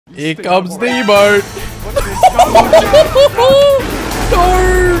Here comes Nemo.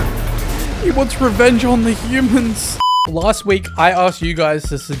 No! He wants revenge on the humans. Last week, I asked you guys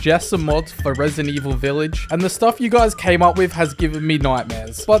to suggest some mods for Resident Evil Village, and the stuff you guys came up with has given me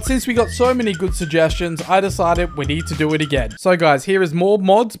nightmares. But since we got so many good suggestions, I decided we need to do it again. So guys, here is more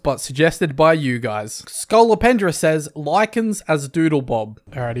mods, but suggested by you guys. Skolopendra says, Lycans as Doodle Bob.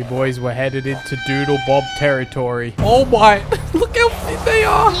 Alrighty boys, we're headed into Doodle Bob territory. Oh my, look how fit they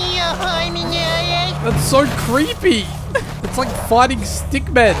are. That's so creepy. It's like fighting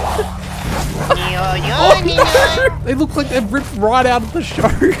stickmen. Oh, no. They look like they've ripped right out of the show.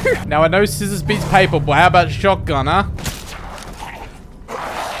 Now I know scissors beats paper, but how about shotgun, huh?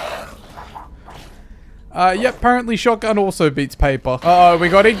 Yeah, apparently shotgun also beats paper. Uh-oh, we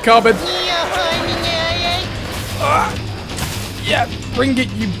got incoming. Yeah, bring it,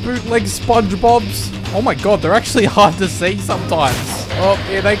 you bootleg SpongeBobs. Oh my god, they're actually hard to see sometimes. Oh,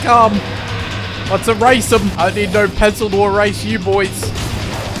 here they come. Let's erase them. I need no pencil to erase you boys.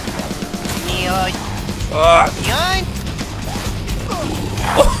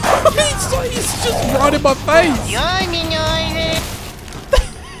 He's just right in my face.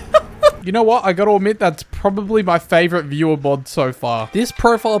 You know what? I gotta admit, that's probably my favorite viewer mod so far. This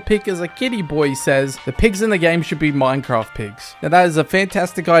profile pic is a kitty boy says, the pigs in the game should be Minecraft pigs. Now that is a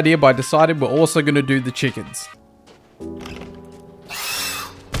fantastic idea, but I decided we're also gonna do the chickens.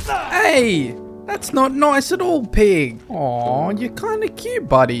 Hey! That's not nice at all, pig. Aw, you're kinda cute,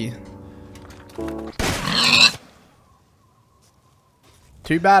 buddy.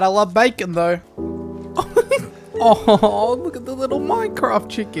 Too bad I love bacon though. Oh, look at the little Minecraft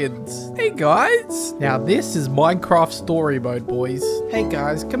chickens. Hey guys. Now this is Minecraft story mode, boys. Hey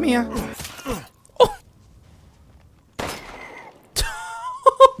guys, come here.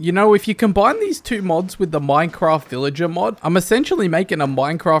 You know, if you combine these two mods with the Minecraft Villager mod, I'm essentially making a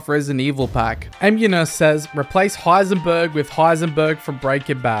Minecraft Resident Evil pack. Emunus says, replace Heisenberg with Heisenberg from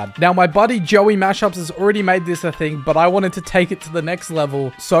Breaking Bad. Now, my buddy Joey Mashups has already made this a thing, but I wanted to take it to the next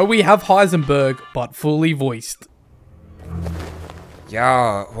level. So we have Heisenberg, but fully voiced.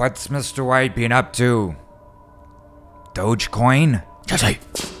 Yo, what's Mr. White been up to? Dogecoin? Jesse!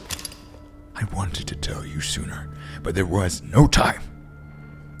 I wanted to tell you sooner, but there was no time.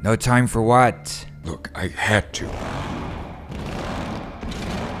 No time for what? Look, I had to.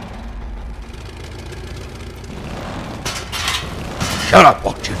 Shut up,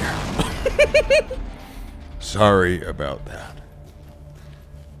 Walt Jr. Sorry about that.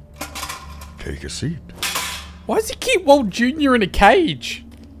 Take a seat. Why does he keep Walt Jr. in a cage?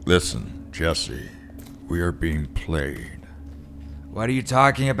 Listen, Jesse, we are being played. What are you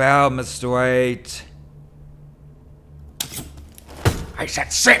talking about, Mr. White? I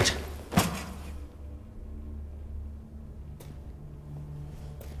said sit!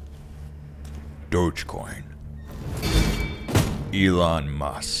 Dogecoin, Elon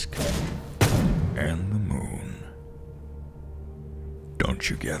Musk, and the moon. Don't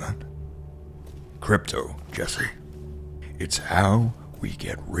you get it? Crypto, Jesse. It's how we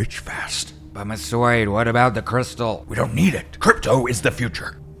get rich fast. But Mr. White, what about the crystal? We don't need it. Crypto is the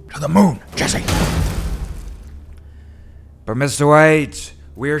future. To the moon, Jesse. But Mr. White,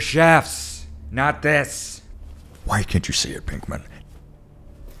 we're chefs, not this. Why can't you see it, Pinkman?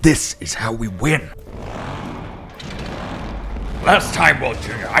 This is how we win. Last time, Walt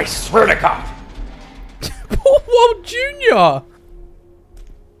Jr., I swear to God. Poor Walt Jr.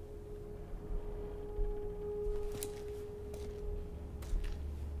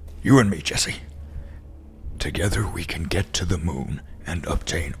 You and me, Jesse. Together we can get to the moon and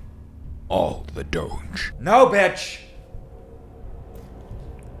obtain all the Doge. No, bitch!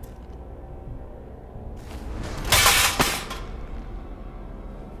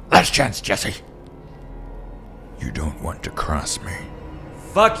 Last chance, Jesse. You don't want to cross me.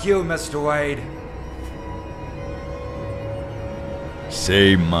 Fuck you, Mr. Wade.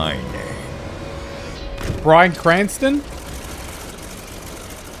 Say my name. Bryan Cranston?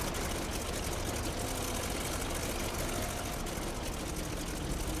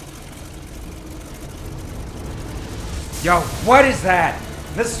 Yo, what is that?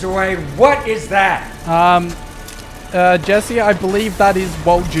 Mr. Wade, what is that? Jesse, I believe that is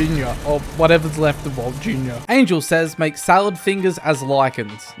Walt Jr. or whatever's left of Walt Jr. Angel says, make salad fingers as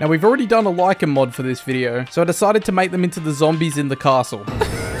Lycans. Now, we've already done a Lycan mod for this video, so I decided to make them into the zombies in the castle.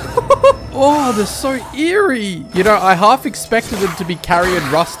 Oh, they're so eerie. You know, I half expected them to be carrying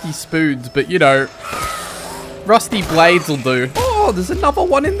rusty spoons, but you know, rusty blades will do. Oh, there's another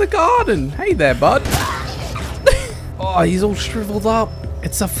one in the garden. Hey there, bud. Oh, he's all shriveled up.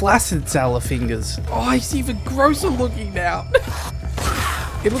 It's a flaccid salad fingers. Oh, he's even grosser looking now.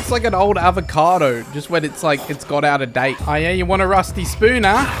 It looks like an old avocado, just when it's like, it's got out of date. Oh yeah, you want a rusty spoon,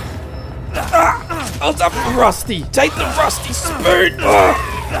 huh? I'll have the rusty. Take the rusty spoon.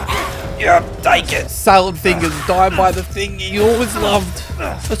 Yeah, take it. Salad fingers die by the thing you always loved.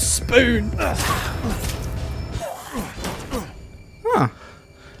 A spoon. Huh.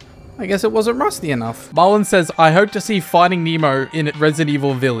 I guess it wasn't rusty enough. Marlon says, I hope to see Finding Nemo in Resident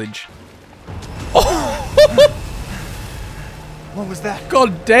Evil Village. What was that?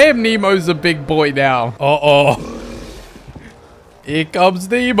 God damn, Nemo's a big boy now. Uh-oh. Here comes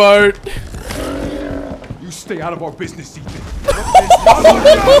Nemo. You stay out of our business, Ethan.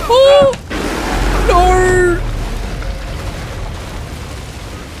 No!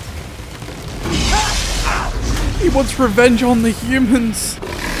 He wants revenge on the humans.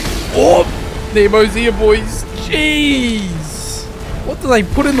 Oh! Nemo's here, boys. Jeez! What do they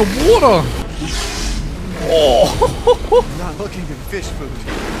put in the water? Oh! Not looking at fish food.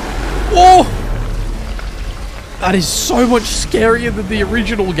 Oh! That is so much scarier than the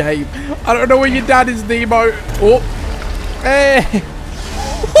original game. I don't know where your dad is, Nemo. Oh! Hey!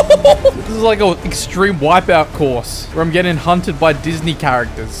 This is like an extreme wipeout course where I'm getting hunted by Disney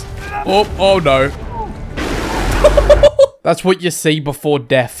characters. Oh, oh no. That's what you see before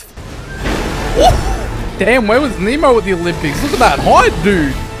death. Oh! Damn, where was Nemo at the Olympics? Look at that height,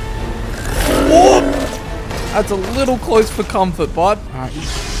 dude. Oh! That's a little close for comfort, bud.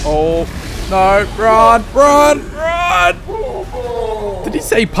 Oh, no. Run, run, run. Did he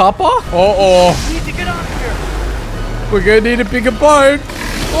say Papa? Uh-oh. We need to get out of here. We're going to need a bigger boat.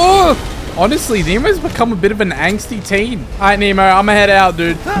 Oh! Honestly, Nemo's become a bit of an angsty teen. All right, Nemo, I'm going to head out,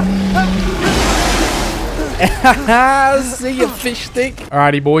 dude. See ya, fish stick.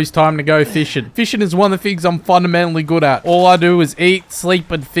 Alrighty, boys, time to go fishing. Fishing is one of the things I'm fundamentally good at. All I do is eat, sleep,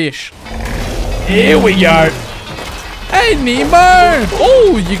 and fish. Here we go. Hey, Nemo.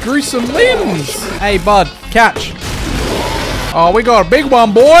 Oh, you grew some limbs. Hey, bud, catch. Oh, we got a big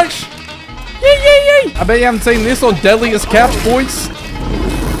one, boys. Yee. I bet you haven't seen this on Deadliest Catch, boys.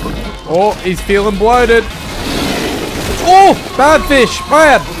 Oh, he's feeling bloated. Oh, bad fish,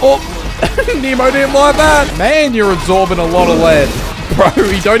 bad. Oh, Nemo didn't like that. Man, you're absorbing a lot of lead. Bro,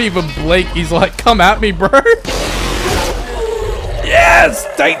 he don't even blink. He's like, come at me, bro. Yes,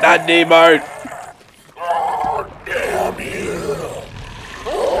 take that, Nemo.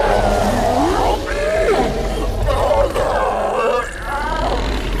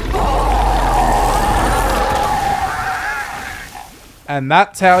 And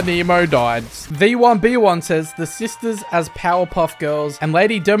that's how Nemo died. V1B1 says the sisters as Powerpuff Girls and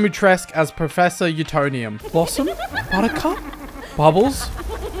Lady Dimitrescu as Professor Utonium. Blossom? Buttercup? Bubbles?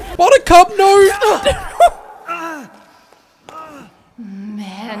 Buttercup, no!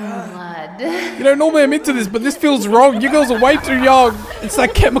 Man blood. You know, normally I'm into this, but this feels wrong. You girls are way too young. It's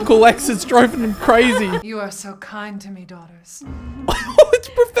that chemical X that's driving them crazy. You are so kind to me, daughters. Oh, it's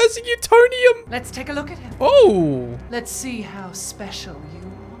Professor Utonium. Let's take a look at him. Oh. Let's see how special you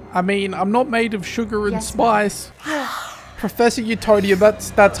are. I mean, I'm not made of sugar and spice. Professor Utonium,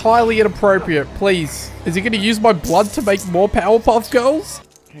 that's highly inappropriate. Please. Is he going to use my blood to make more Powerpuff Girls?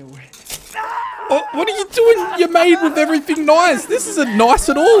 Oh, what are you doing? You're made with everything nice. This isn't nice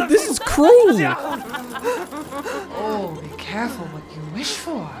at all. This is cruel. Oh, be careful what you wish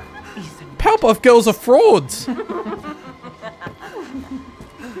for, Ethan. Powerpuff Girls are frauds.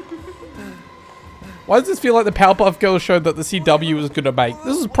 Why does this feel like the Powerpuff Girls show that the CW was going to make?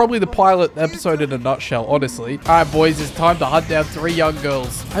 This is probably the pilot episode in a nutshell, honestly. Alright, boys, it's time to hunt down 3 young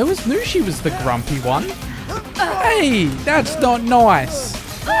girls. I always knew she was the grumpy one. Hey, that's not nice.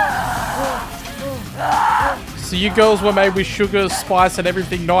 So you girls were made with sugar, spice, and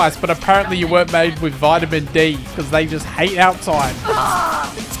everything nice, but apparently you weren't made with vitamin D, because they just hate outside.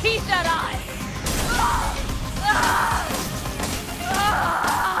 The teeth that eye.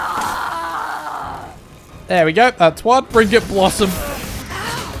 There we go, that's one. Bring it, Blossom.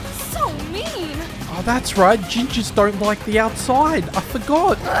 So mean. Oh, that's right, gingers don't like the outside. I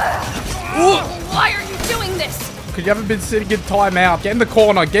forgot. Why are you doing this? Because you haven't been sitting in timeout. Get in the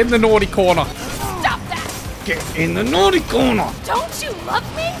corner, get in the naughty corner. Stop that. Get in the naughty corner. Don't you love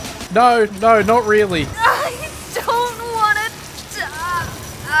me? No, not really. I don't want to.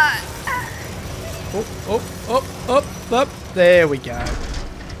 Up. There we go.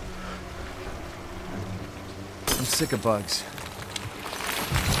 I'm sick of bugs.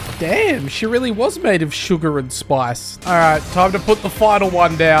 Damn, she really was made of sugar and spice. Alright, time to put the final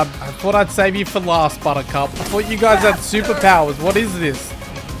one down. I thought I'd save you for last, Buttercup. I thought you guys had superpowers. What is this?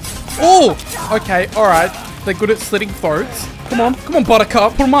 Oh! Okay, alright. They're good at slitting throats. Come on,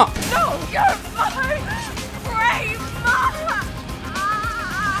 Buttercup. Put them up. No, you're my brave mother.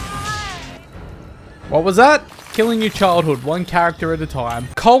 What was that? Killing your childhood, one character at a time.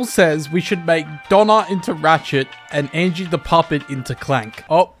 Cole says we should make Donna into Ratchet and Angie the puppet into Clank.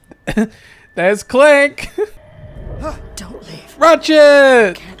 Oh, there's Clank. Don't leave.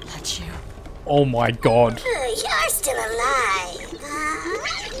 Ratchet! Can't let you. Oh my god. You're still alive, huh?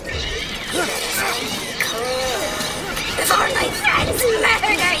 Before my friends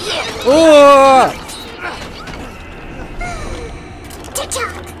murder you!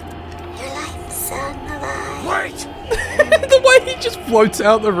 Tick-tock! Your life, son of I. Wait! The way he just floats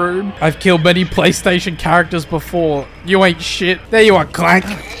out the room. I've killed many PlayStation characters before. You ain't shit. There you are, Clank.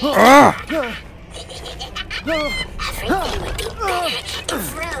 Everything would be better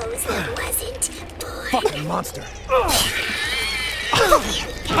if Rose wasn't born. Fucking monster.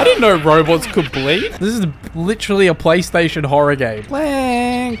 I didn't know robots could bleed. This is literally a PlayStation horror game.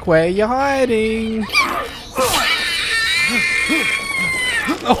 Clank, where you hiding?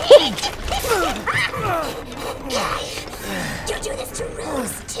 You do this to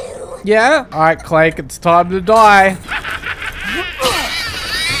Rose too. Yeah? Alright, Clank, it's time to die.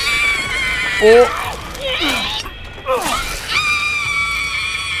 Oh.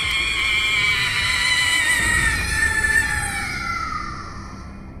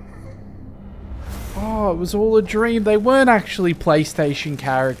 Oh, it was all a dream. They weren't actually PlayStation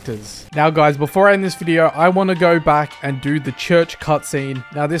characters. Now, guys, before I end this video, I want to go back and do the church cutscene.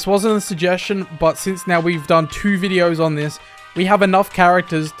 Now, this wasn't a suggestion, but since now we've done 2 videos on this, we have enough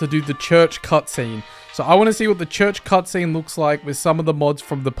characters to do the church cutscene. So I want to see what the church cutscene looks like with some of the mods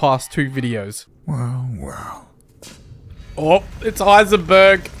from the past 2 videos. Well, well. Oh, it's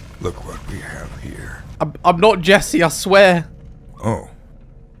Heisenberg. Look what we have here. I'm not Jesse, I swear. Oh,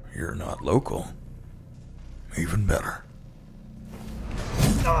 you're not local. Even better.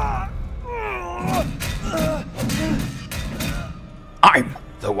 I'm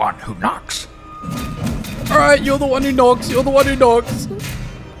the one who knocks. Alright, you're the one who knocks. You're the one who knocks.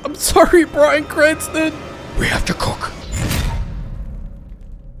 I'm sorry, Bryan Cranston. We have to cook.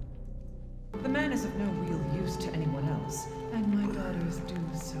 The man is of no real use to anyone else, and my daughters do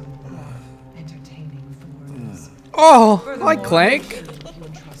so love entertaining foreigners. Oh, hi, Furthermore, Clank. you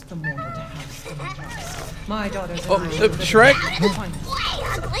entrust the mortal to house the trust. My daughters and Oh, I will Shrek. Why,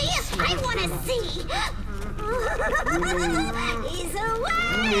 ugly? I want to see. He's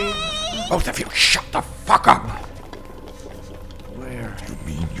away. Both of you, shut the fuck up! Where? You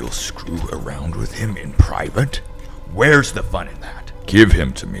mean you'll screw around with him in private? Where's the fun in that? Give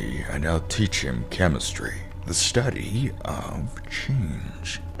him to me, and I'll teach him chemistry. The study of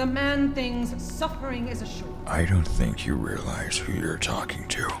change. The man thinks suffering is assured. I don't think you realize who you're talking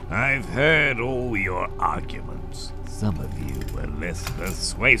to. I've heard all your arguments. Some of you were less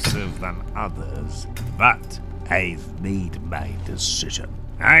persuasive than others, but I've made my decision.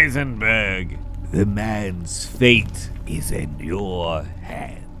 Heisenberg, the man's fate is in your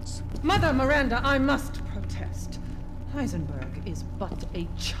hands. Mother Miranda, I must protest. Heisenberg is but a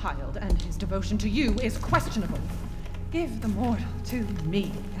child, and his devotion to you is questionable. Give the mortal to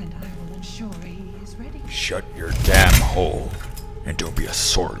me, and I will ensure he is ready. Shut your damn hole, and don't be a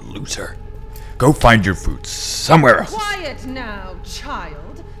sore loser. Go find your food somewhere else. Quiet now,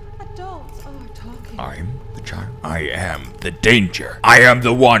 child. Adults are talking. I'm the child. I am the danger. I am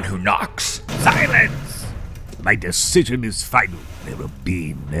the one who knocks. Silence! My decision is final. There will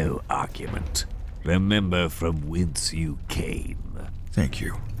be no argument. Remember from whence you came. Thank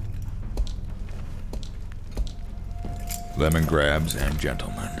you. Lemongrabs and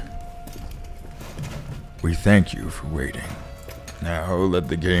gentlemen. We thank you for waiting. Now let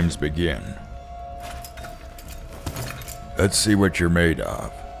the games begin. Let's see what you're made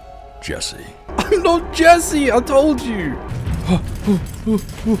of, Jesse. I'm not Jesse, I told you.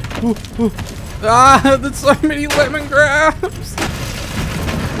 Ah, there's so many lemongrabs.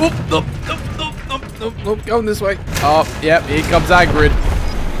 Whoop, nope, nope, nope, nope, nope, nope, going this way. Oh, yep, here comes Hagrid.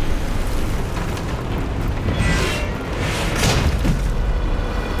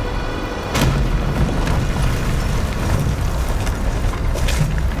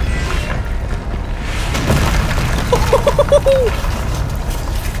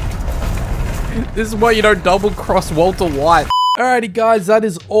 This is why you don't double cross Walter White. Alrighty guys, that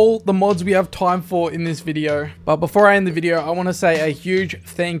is all the mods we have time for in this video. But before I end the video, I want to say a huge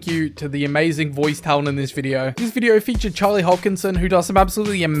thank you to the amazing voice talent in this video. This video featured Charlie Hopkinson, who does some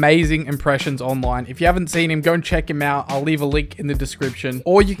absolutely amazing impressions online. If you haven't seen him, go and check him out. I'll leave a link in the description.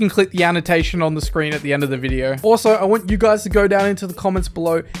 Or you can click the annotation on the screen at the end of the video. Also, I want you guys to go down into the comments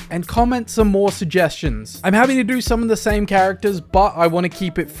below and comment some more suggestions. I'm happy to do some of the same characters, but I want to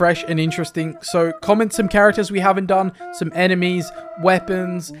keep it fresh and interesting. So comment some characters we haven't done, some enemies, enemies,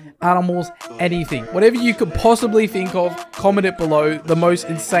 weapons, animals, anything. Whatever you could possibly think of, comment it below. The most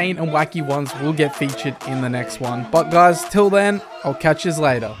insane and wacky ones will get featured in the next one. But guys, till then, I'll catch yous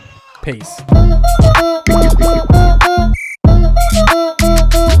later. Peace.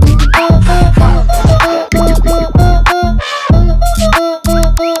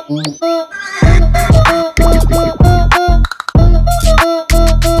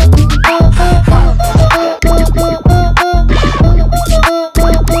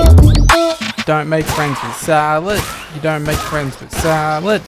 Don't make friends with salad. You don't make friends with salad.